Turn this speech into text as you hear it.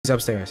He's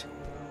upstairs.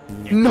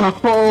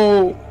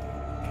 No!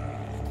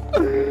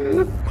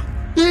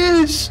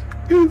 Fish!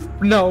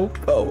 No,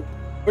 bro.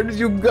 Where did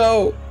you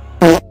go?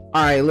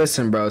 Alright,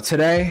 listen, bro.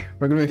 Today,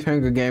 we're gonna be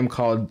playing a game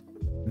called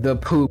The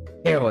Poop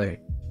Killer.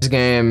 This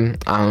game,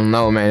 I don't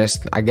know, man.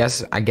 I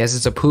guess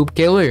it's a poop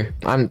killer.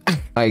 I'm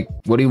like,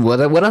 what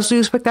else do you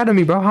expect out of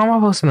me, bro? How am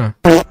I supposed to know?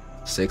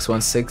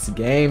 616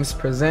 Games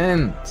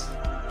presents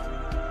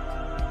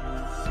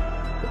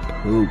The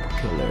Poop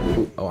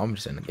Killer. Oh, I'm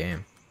just in the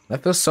game.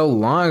 That feels so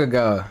long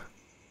ago.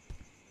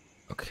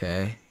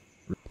 Okay.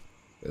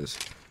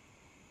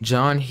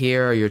 John,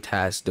 here are your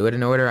tasks. Do it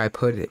in order I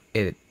put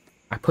it,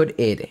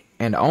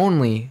 and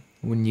only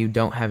when you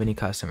don't have any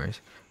customers.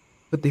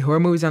 Put the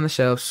horror movies on the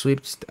shelf.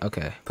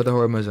 Okay, put the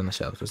horror movies on the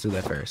shelf. Let's do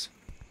that first.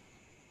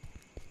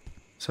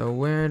 So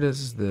where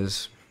does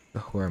the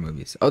horror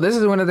movies? Oh, this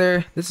is one of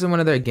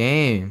their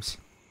games.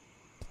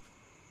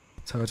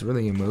 So it's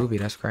really a movie.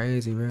 That's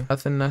crazy, bro.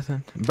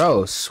 Nothing.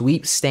 Bro,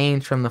 sweep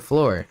stains from the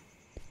floor.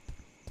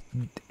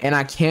 And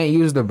I can't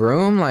use the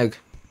broom, like.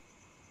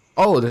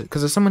 Oh,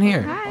 because there's someone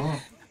here. Oh.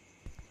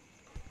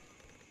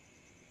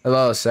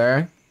 Hello,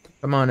 sir.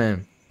 Come on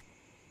in.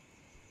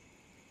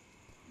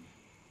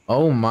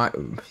 Oh my,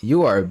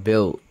 you are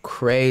built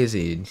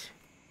crazy.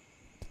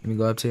 Let me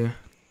go up to you.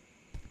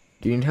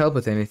 Do you need help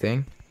with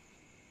anything?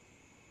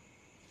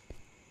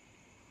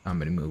 How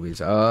many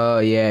movies? Oh,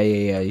 yeah.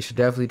 You should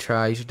definitely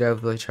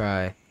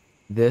try.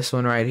 This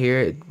one right here,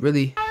 it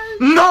really...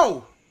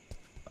 No!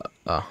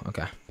 Oh,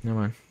 okay. Never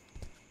mind.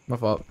 My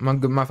fault.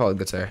 My fault,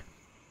 good sir.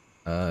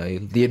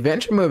 The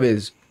adventure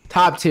movies,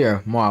 top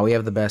tier. Wow, we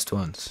have the best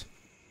ones.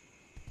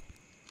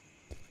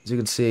 As you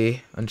can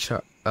see,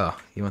 oh,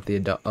 you want the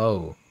adult?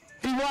 Oh.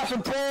 He's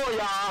watching porn,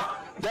 y'all.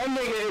 That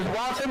nigga is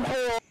watching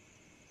porn.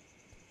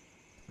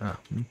 Oh,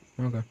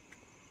 okay.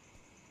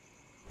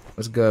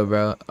 What's good,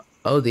 bro?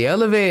 Oh, the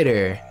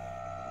elevator.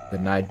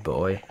 Good night,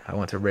 boy. I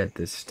want to rent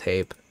this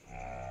tape.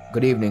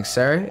 Good evening,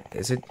 sir.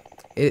 It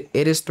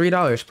is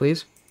 $3,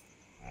 please.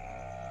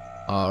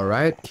 All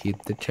right,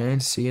 keep the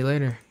change. See you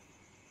later.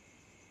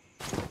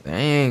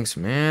 Thanks,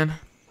 man.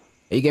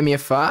 You gave me a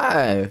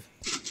 5.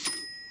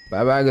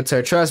 Bye-bye, good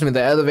sir. Trust me,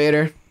 the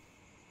elevator,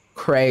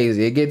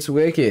 crazy. It gets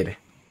wicked.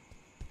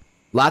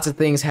 Lots of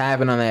things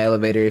happen on the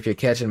elevator if you're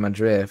catching my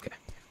drift.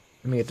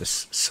 Let me get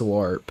this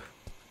swarp.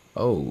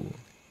 Oh.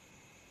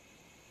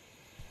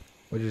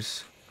 What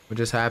just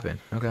happened?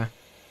 Okay.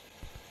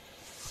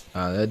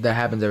 That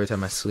happens every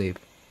time I sleep.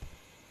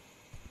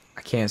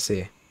 I can't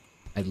see.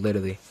 I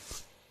literally.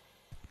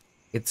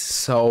 It's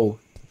so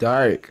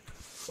dark.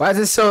 Why is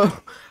it so...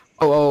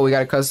 Oh, we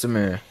got a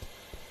customer.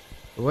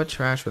 What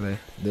trash were they?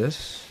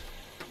 This?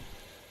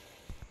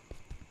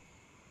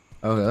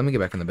 Okay, let me get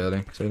back in the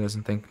building so he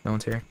doesn't think no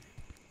one's here.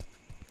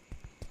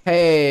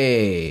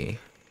 Hey!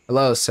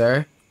 Hello,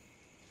 sir.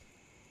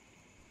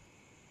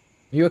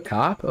 Are you a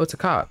cop? Oh, it's a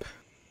cop.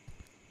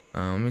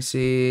 Let me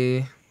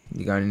see.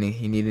 You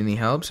need any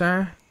help,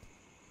 sir?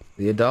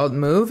 The adult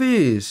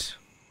movies.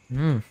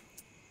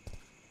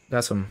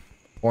 Got some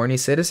horny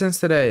citizens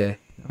today,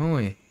 don't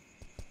we?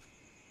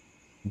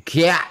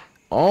 Yeah.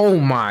 Oh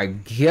my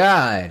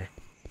god.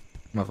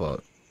 My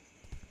fault.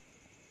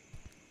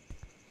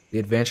 The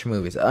adventure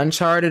movies.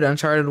 Uncharted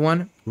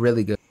 1.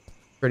 Really good.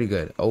 Pretty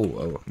good.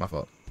 Oh, my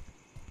fault.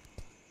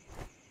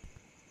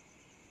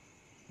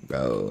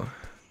 Bro.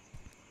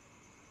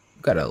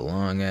 Got a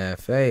long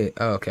ass fate.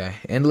 Oh, okay.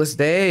 Endless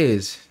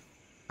Days.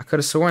 I could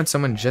have sworn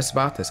someone just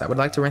bought this. I would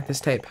like to rent this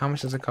tape. How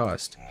much does it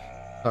cost?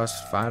 It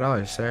costs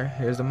 $5, sir.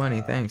 Here's the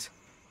money. Thanks.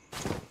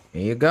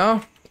 Here you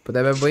go. Put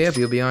that bad boy up.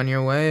 You'll be on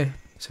your way,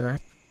 sir.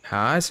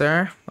 Hi,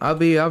 sir. I'll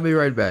be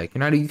right back.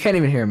 You can't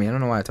even hear me. I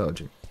don't know why I told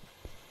you.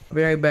 I'll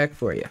be right back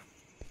for you.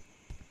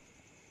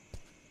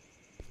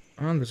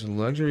 Oh, there's a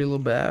luxury little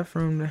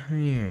bathroom down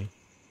here.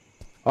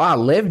 Oh, I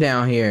live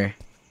down here.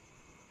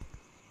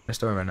 I'm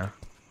store right now.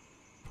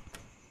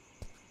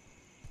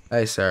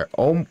 Hey, sir.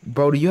 Oh,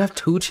 bro, do you have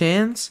 2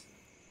 chins?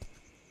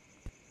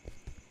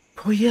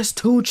 Bro, he has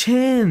 2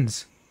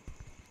 chins.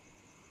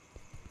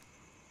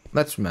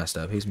 That's messed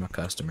up. He's my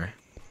customer.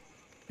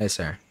 Hey,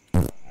 sir.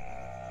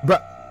 Bro.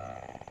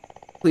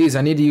 Please,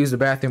 I need to use the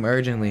bathroom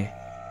urgently.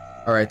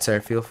 Alright, sir.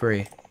 Feel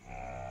free.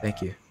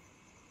 Thank you.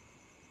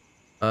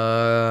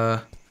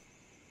 Come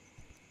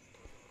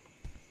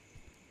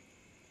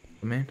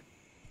in.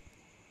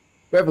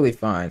 Perfectly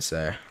fine,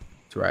 sir.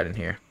 It's right in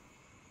here.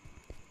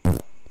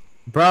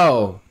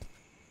 Bro.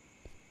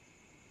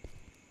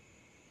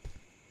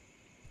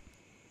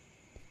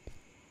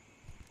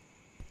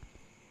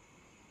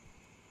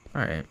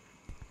 Alright.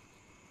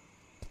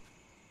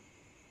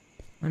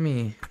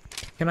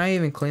 Can I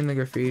even clean the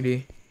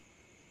graffiti?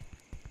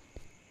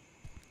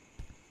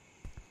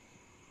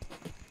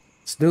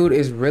 This dude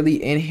is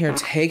really in here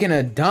taking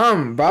a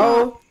dump,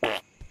 bro.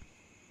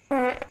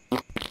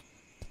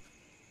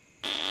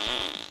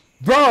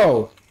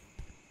 Bro!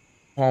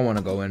 Oh, I want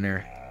to go in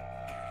there.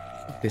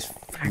 This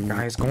fat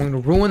guy is going to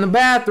ruin the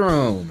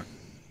bathroom.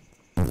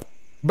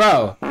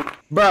 Bro.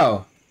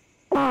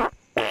 Oh,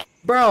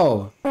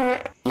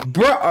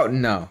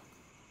 no.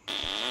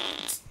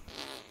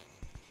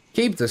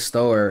 Keep the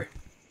store.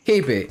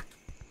 Keep it.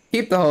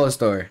 Keep the whole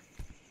store.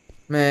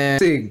 Man,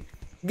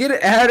 get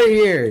it out of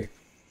here.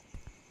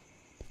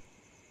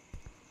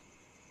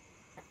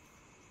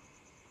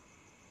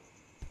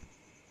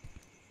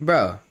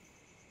 Bro.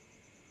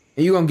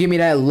 You gonna give me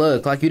that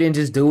look like you didn't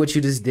just do what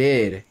you just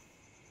did.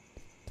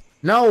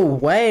 No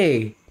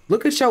way.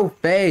 Look at your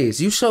face.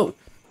 You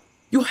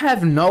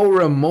have no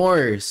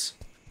remorse.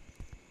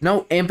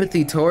 No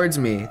empathy towards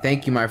me.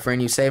 Thank you, my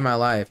friend. You saved my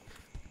life.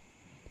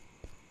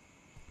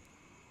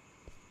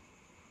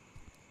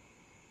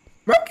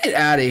 Bro, get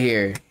out of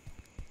here.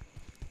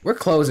 We're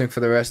closing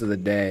for the rest of the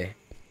day.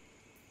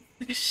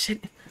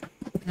 Shit.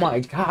 Oh my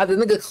god, the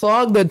nigga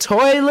clogged the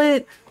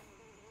toilet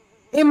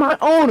in my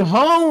own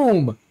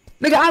home.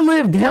 Nigga, I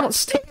live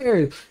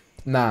downstairs.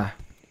 Nah,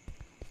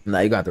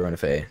 you got to run a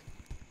fade.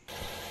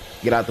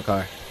 Get out the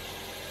car.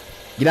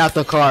 Get out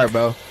the car,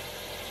 bro.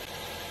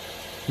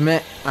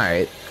 Man,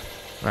 alright.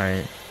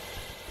 Alright,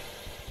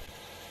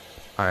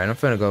 I'm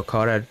finna go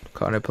call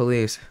that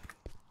police.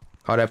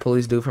 Call that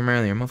police dude from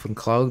earlier. I'm gonna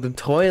clog the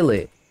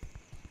toilet.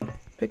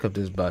 Pick up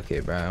this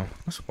bucket, bro.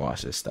 Let's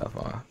wash this stuff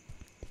off.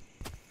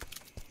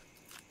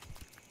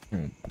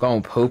 Go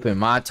and poop in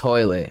my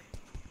toilet.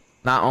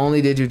 Not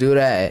only did you do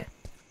that.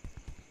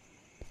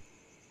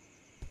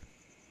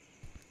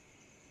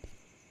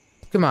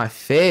 Look at my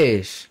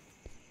fish.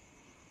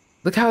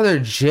 Look how they're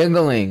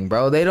jiggling,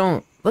 bro. They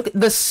don't... Look at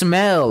the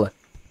smell.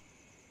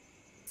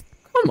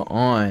 Come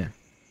on.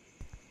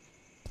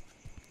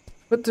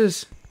 Put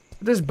this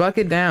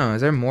bucket down.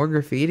 Is there more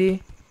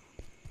graffiti?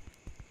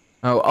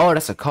 Oh,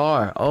 that's a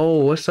car.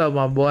 Oh, what's up,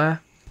 my boy?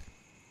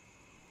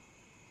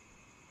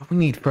 We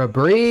need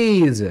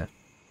Febreze.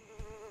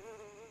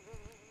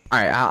 All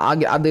right,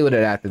 I'll deal with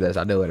it after this.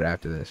 I'll deal with it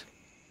after this.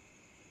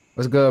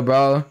 What's good,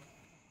 bro?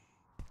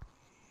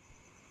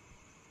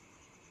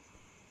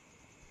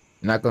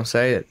 You're not gonna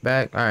say it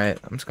back? All right,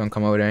 I'm just gonna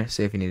come over there and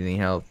see if you need any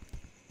help.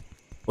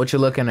 What you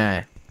looking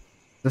at?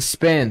 The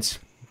spins.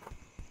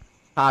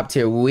 Top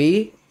tier.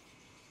 We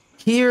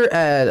here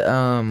at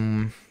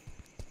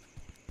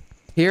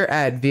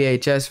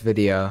VHS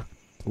Video,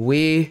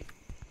 we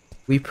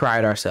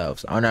pride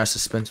ourselves on our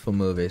suspenseful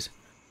movies.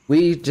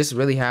 We just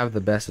really have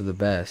the best of the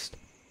best.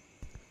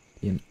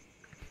 You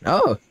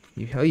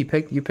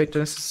picked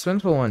a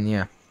suspenseful one,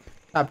 yeah.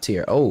 Top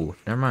tier. Oh,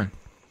 never mind.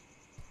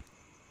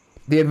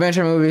 The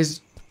adventure movies,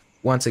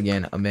 once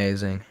again,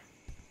 amazing.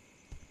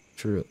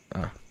 True.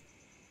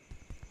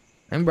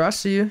 And bro, I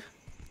see you.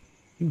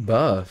 You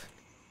buff.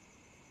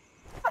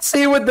 I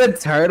see you with the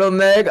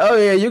turtleneck. Oh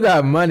yeah, you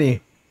got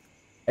money.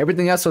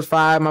 Everything else was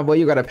 5, my boy.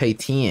 You gotta pay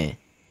 10.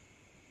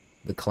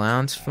 The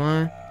clown's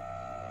fun.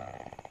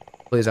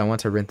 Please, I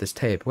want to rent this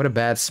tape. What a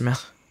bad smell.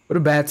 What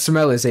a bad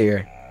smell is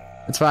here.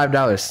 It's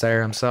 $5,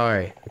 sir. I'm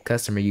sorry. The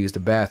customer used the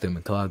bathroom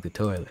and clogged the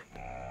toilet.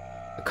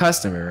 The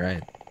customer,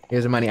 right?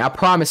 Here's the money. I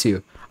promise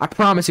you. I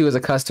promise you as a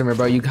customer,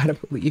 bro. You gotta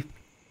believe.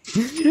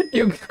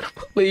 You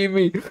gotta believe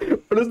me.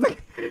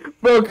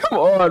 Bro, come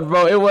on,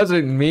 bro. It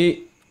wasn't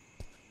me.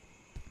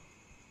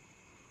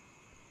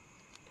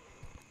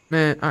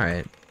 Man,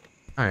 alright.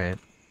 Alright.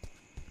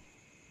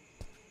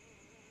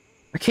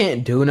 I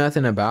can't do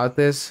nothing about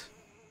this.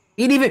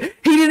 He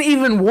didn't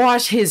even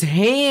wash his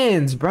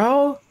hands,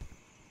 bro.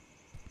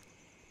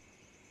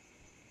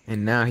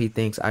 And now he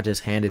thinks I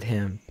just handed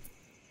him.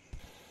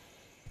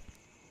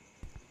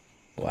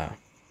 Wow.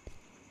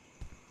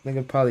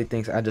 Nigga probably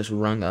thinks I just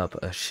rung up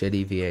a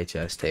shitty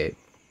VHS tape.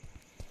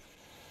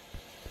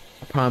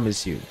 I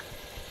promise you,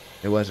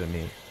 it wasn't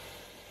me.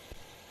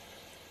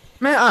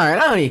 Man, alright,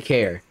 I don't even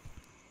care.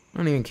 I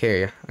don't even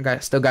care.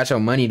 Still got your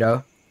money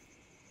though.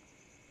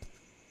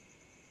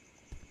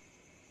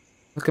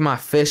 Look at my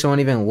fish, won't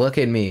even look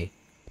at me.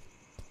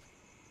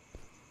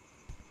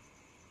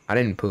 I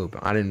didn't poop.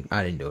 I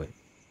didn't do it.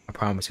 I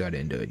promise you I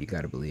didn't do it. You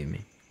gotta believe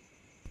me.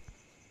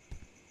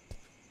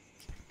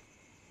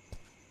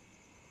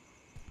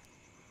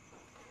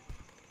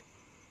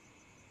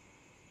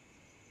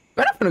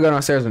 But I'm gonna go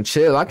downstairs and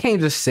chill. I can't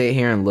just sit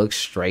here and look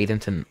straight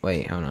into...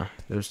 Wait, hold on.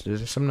 There's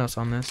something else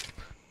on this.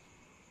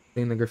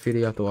 Clean the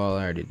graffiti off the wall.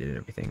 I already did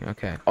everything.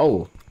 Okay.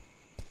 Oh,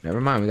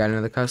 never mind. We got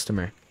another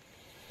customer.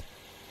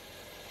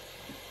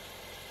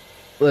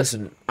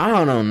 Listen, I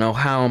don't know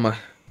how I'm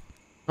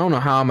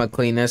gonna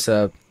clean this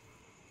up.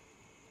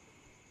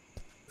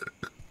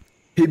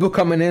 People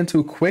coming in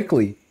too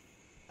quickly.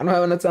 I don't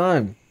have enough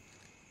time.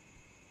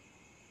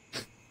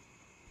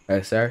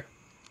 Hey, sir.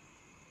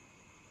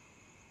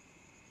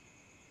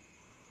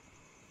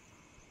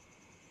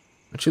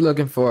 What you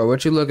looking for?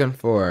 What you looking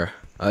for?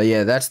 Oh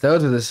yeah, those are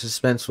the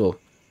suspenseful.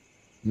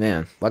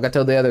 Man, like I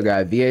told the other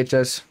guy,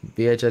 VHS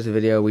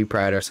Video, we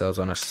pride ourselves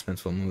on our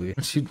suspenseful movie.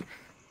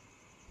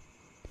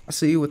 I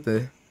see you with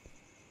the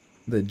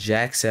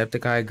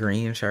Jacksepticeye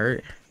green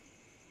shirt.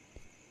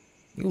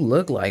 You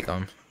look like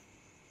him.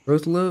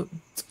 Rose look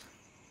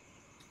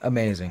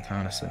amazing,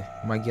 honestly.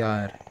 Oh my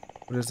god,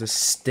 what is this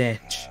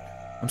stench?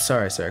 I'm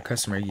sorry, sir. A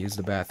customer used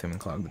the bathroom and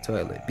clogged the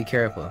toilet. Be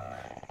careful.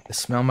 The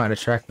smell might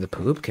attract the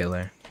poop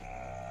killer.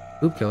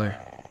 Poop killer?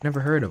 Never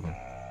heard of him.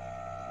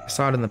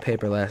 saw it in the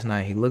paper last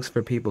night. He looks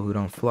for people who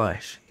don't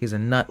flush. He's a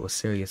nut with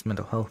serious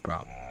mental health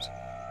problems.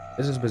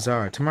 This is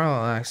bizarre. Tomorrow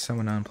I'll ask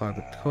someone to unplug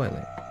the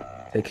toilet.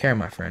 Take care,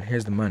 my friend.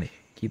 Here's the money.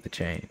 Keep the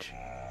change.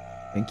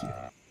 Thank you.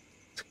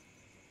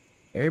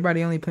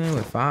 Everybody only playing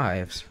with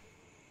 5s.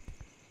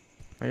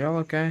 Are y'all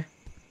okay?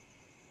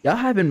 Y'all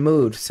haven't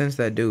moved since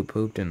that dude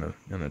pooped in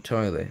the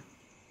toilet.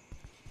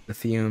 The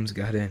fumes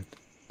got in.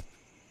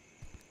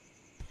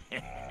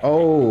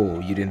 Oh,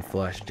 you didn't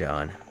flush,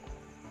 John.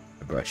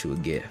 I brought you a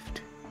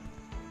gift.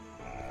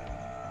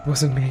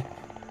 Wasn't me.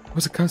 It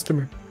was a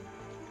customer.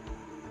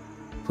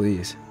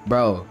 Please.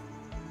 Bro.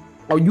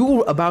 Are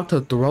you about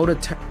to throw the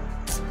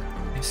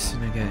This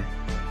nigga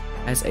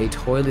has a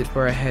toilet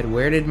for a head.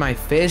 Where did my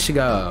fish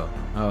go?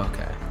 Oh,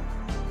 okay.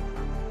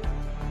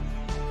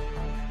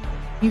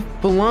 He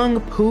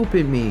flung poop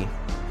at me.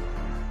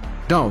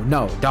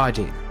 No, dodge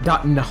it.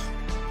 No.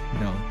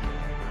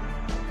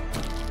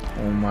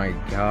 Oh my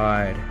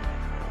god.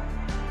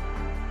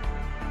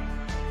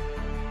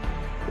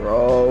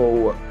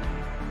 Bro.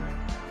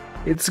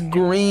 It's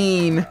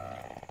green.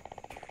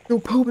 You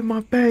poop in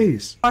my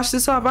face. Wash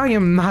this off. I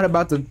am not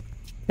about to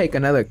take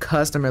another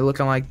customer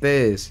looking like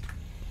this.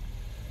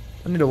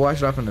 I need to wash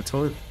it off in the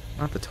toilet.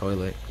 Not the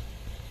toilet.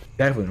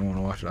 Definitely don't want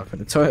to wash it off in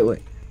the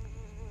toilet.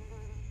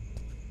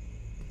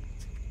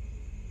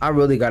 I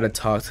really gotta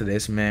talk to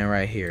this man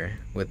right here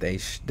with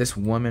this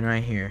woman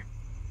right here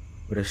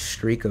with a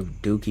streak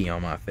of dookie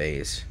on my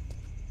face.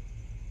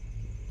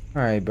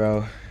 All right,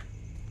 bro.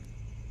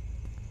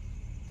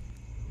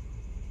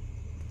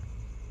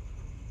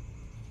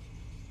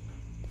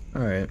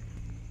 All right.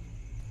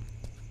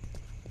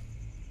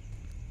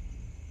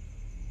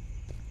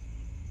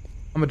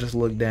 I'm gonna just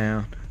look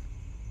down.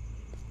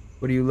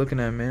 What are you looking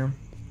at, ma'am?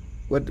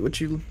 What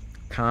you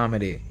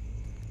comedy?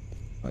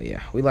 Oh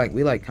yeah, we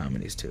like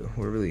comedies too.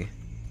 We're really.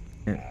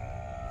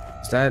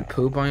 Is that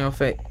poop on your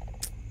face?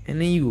 And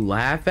then you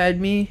laugh at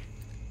me?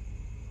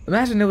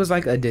 Imagine it was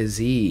like a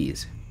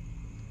disease.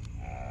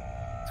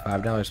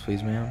 $5,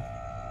 please, ma'am.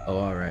 Oh,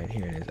 all right,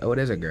 here it is. Oh, it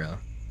is a girl.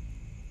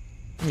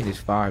 Give me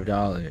just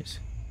 $5.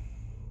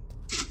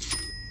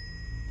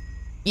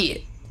 Yeah,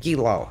 get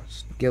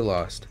lost. Get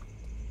lost.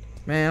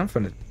 Man, I'm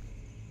finna.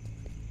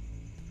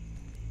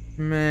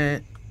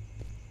 Man.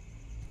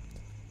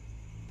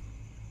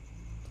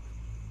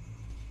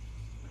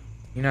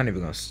 You're not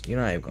even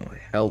gonna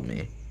help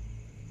me.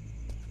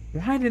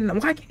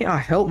 Why can't I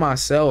help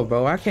myself,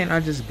 bro? Why can't I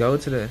just go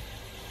to the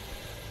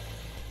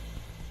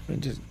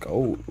just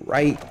go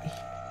right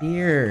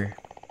here?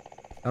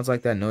 Sounds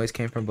like that noise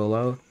came from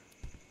below.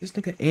 This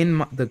nigga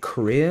in the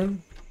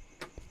crib?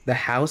 The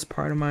house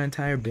part of my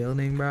entire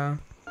building, bro?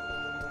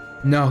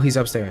 No, he's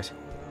upstairs.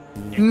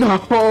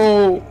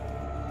 No!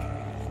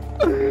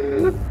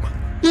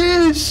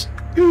 Fish!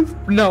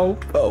 No,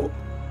 bro.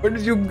 Where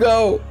did you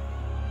go?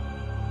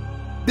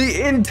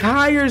 The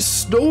entire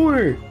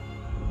store!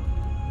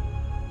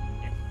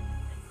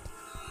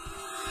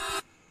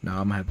 No,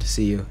 I'm gonna have to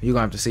see you. You're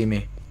gonna have to see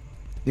me.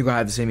 You're gonna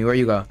have to see me. Where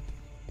you go?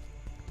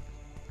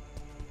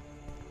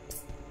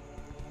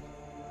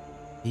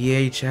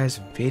 VHS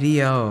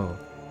video.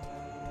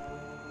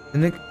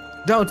 And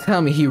don't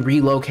tell me he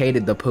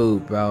relocated the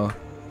poop, bro.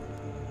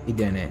 He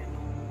didn't.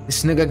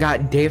 This nigga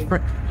got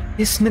different.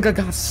 This nigga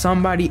got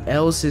somebody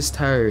else's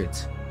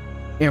turds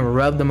and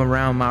rubbed them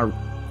around my.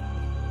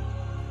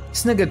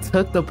 This nigga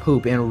took the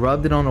poop and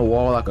rubbed it on the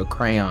wall like a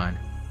crayon.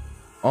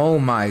 Oh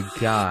my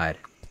god.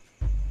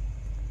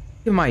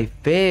 Look at my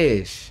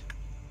fish.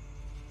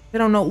 I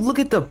don't know. Look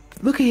at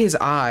his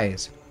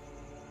eyes.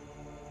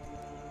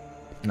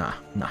 Nah,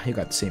 you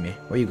got to see me.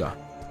 Where you go?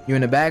 You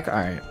in the back?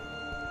 Alright.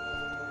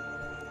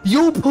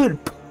 You put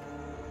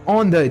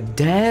on the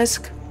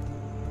desk?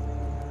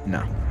 No.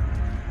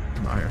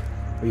 I'm out here.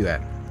 Where you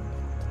at?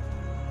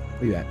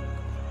 Where you at?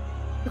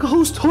 Look,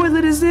 whose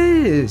toilet is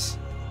this?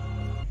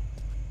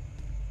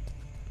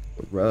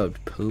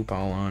 Rubbed poop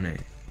all on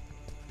it.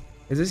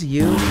 Is this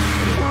you?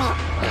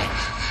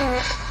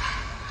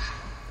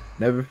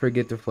 Never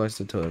forget to flush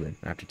the toilet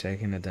after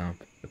taking a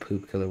dump. The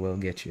poop killer will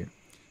get you.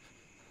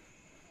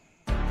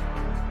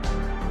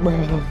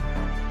 Bro.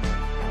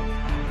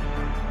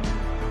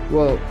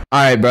 Well,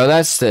 alright, bro,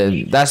 that's the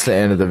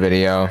end of the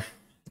video.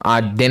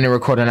 I didn't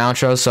record an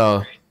outro,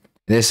 so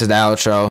this is the outro.